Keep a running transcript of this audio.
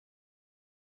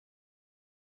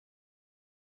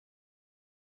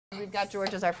we've got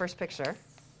George as our first picture.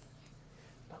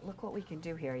 But look what we can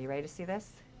do here. Are you ready to see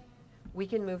this? We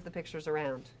can move the pictures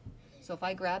around. So if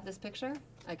I grab this picture,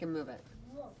 I can move it.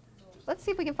 Let's see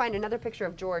if we can find another picture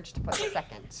of George to put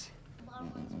second. It's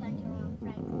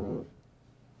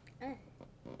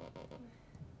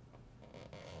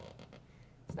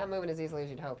not moving as easily as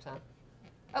you'd hoped, huh?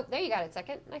 Oh, there you got it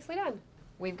second. Nicely done.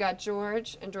 We've got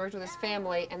George and George with his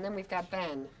family, and then we've got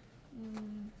Ben.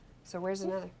 So where's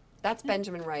another? That's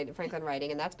Benjamin Franklin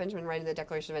writing, and that's Benjamin writing the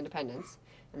Declaration of Independence,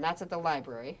 and that's at the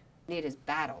library. Need is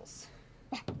battles.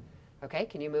 Okay,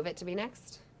 can you move it to be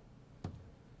next?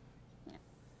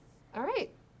 All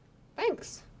right,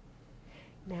 thanks.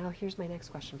 Now here's my next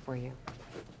question for you.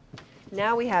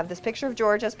 Now we have this picture of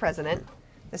George as president,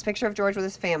 this picture of George with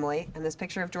his family, and this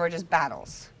picture of George as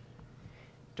battles.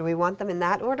 Do we want them in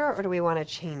that order, or do we want to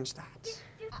change that?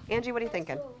 Angie, what are you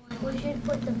thinking? We should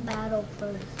put the battle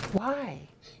first. Why?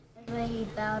 He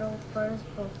battled first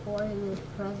before he was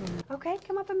president. Okay,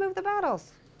 come up and move the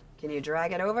battles. Can you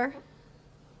drag it over?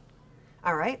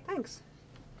 All right, thanks.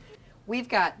 We've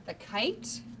got the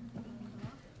kite,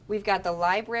 we've got the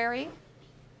library,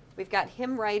 we've got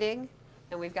him writing,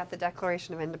 and we've got the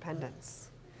Declaration of Independence.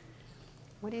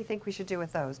 What do you think we should do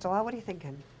with those? Dalal, what are you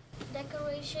thinking?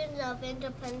 Declaration of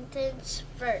Independence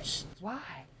first.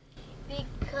 Why?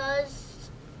 Because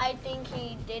I think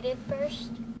he did it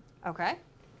first. Okay.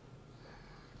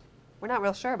 We're not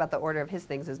real sure about the order of his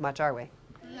things as much, are we?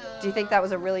 No. Do you think that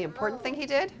was a really important thing he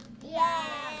did? Yeah.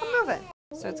 Come move it.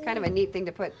 So it's kind of a neat thing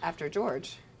to put after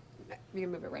George. You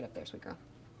can move it right up there, sweet girl.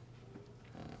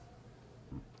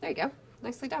 There you go.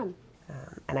 Nicely done.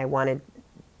 And I wanted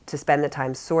to spend the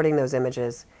time sorting those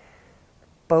images,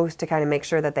 both to kind of make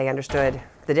sure that they understood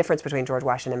the difference between George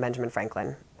Washington and Benjamin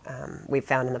Franklin. We've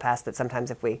found in the past that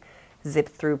sometimes if we zip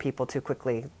through people too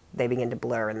quickly, they begin to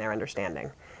blur in their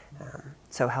understanding.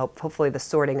 So hopefully the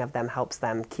sorting of them helps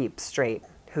them keep straight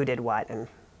who did what and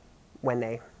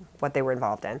what they were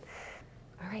involved in.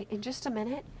 All right, in just a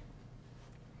minute,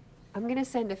 I'm going to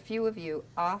send a few of you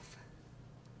off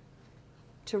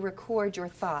to record your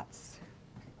thoughts.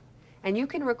 And you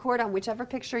can record on whichever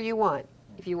picture you want.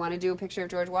 If you want to do a picture of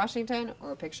George Washington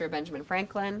or a picture of Benjamin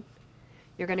Franklin,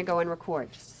 you're going to go and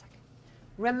record. Just a second.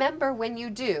 Remember when you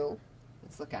do,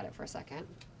 let's look at it for a second.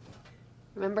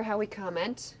 Remember how we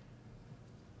comment?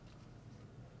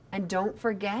 And don't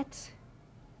forget,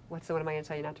 what am I going to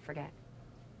tell you not to forget?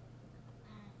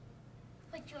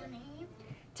 Put your name.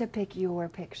 To pick your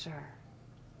picture.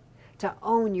 To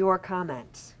own your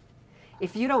comment.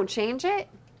 If you don't change it,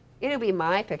 it'll be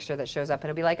my picture that shows up and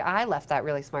it'll be like, I left that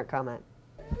really smart comment.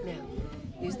 Now,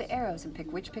 use the arrows and pick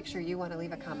which picture you want to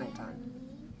leave a comment on.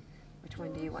 Which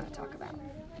one do you want to talk about?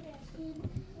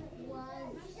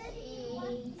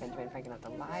 Benjamin Franklin at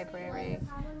the library,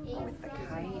 or with the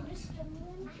kite?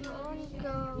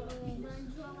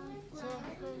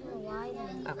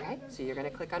 Okay, so you're going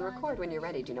to click on record when you're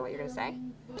ready. Do you know what you're going to say?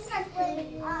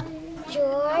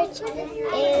 George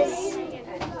is in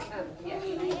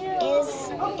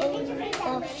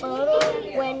the photo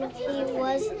when he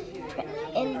was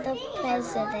in the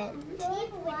president.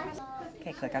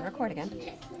 Okay, click on record again.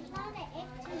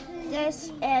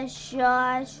 This is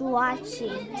George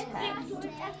Washington.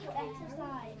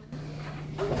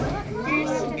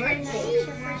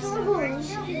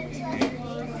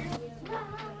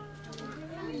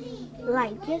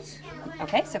 Like it.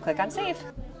 Okay, so click on save.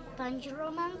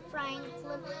 Benjamin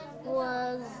Franklin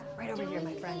was Right over here,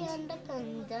 my friend.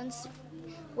 independence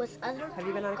with other Have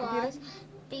you been on a computer? guys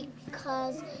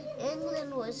because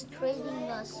England was treating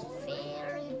us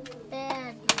very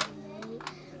badly,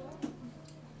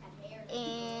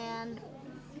 and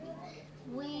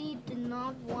we did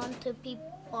not want to be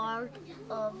part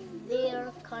of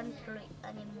their country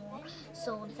anymore.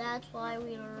 So that's why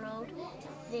we wrote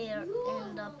their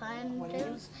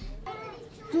independence.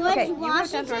 Okay, you wrote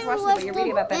down George Washington, but you're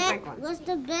reading about Ben Franklin. Was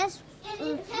the best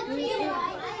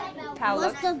Paolo.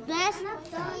 was the best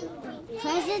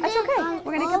president. That's okay.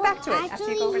 We're going to get back to it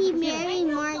after you go over Actually, to the he computer. married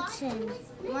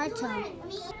Martha.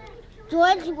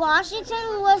 George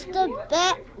Washington was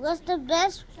the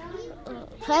best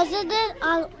president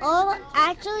of all.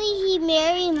 Actually, he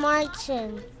married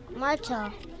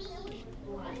Martha.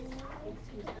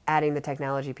 Adding the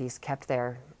technology piece kept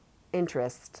their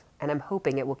interest, and I'm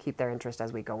hoping it will keep their interest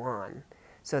as we go on,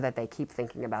 so that they keep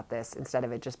thinking about this instead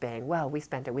of it just being, well, we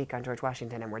spent a week on George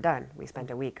Washington and we're done. We spent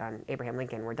a week on Abraham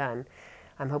Lincoln, we're done.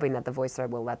 I'm hoping that the Voicethread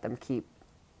will let them keep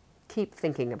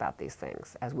thinking about these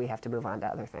things as we have to move on to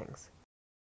other things.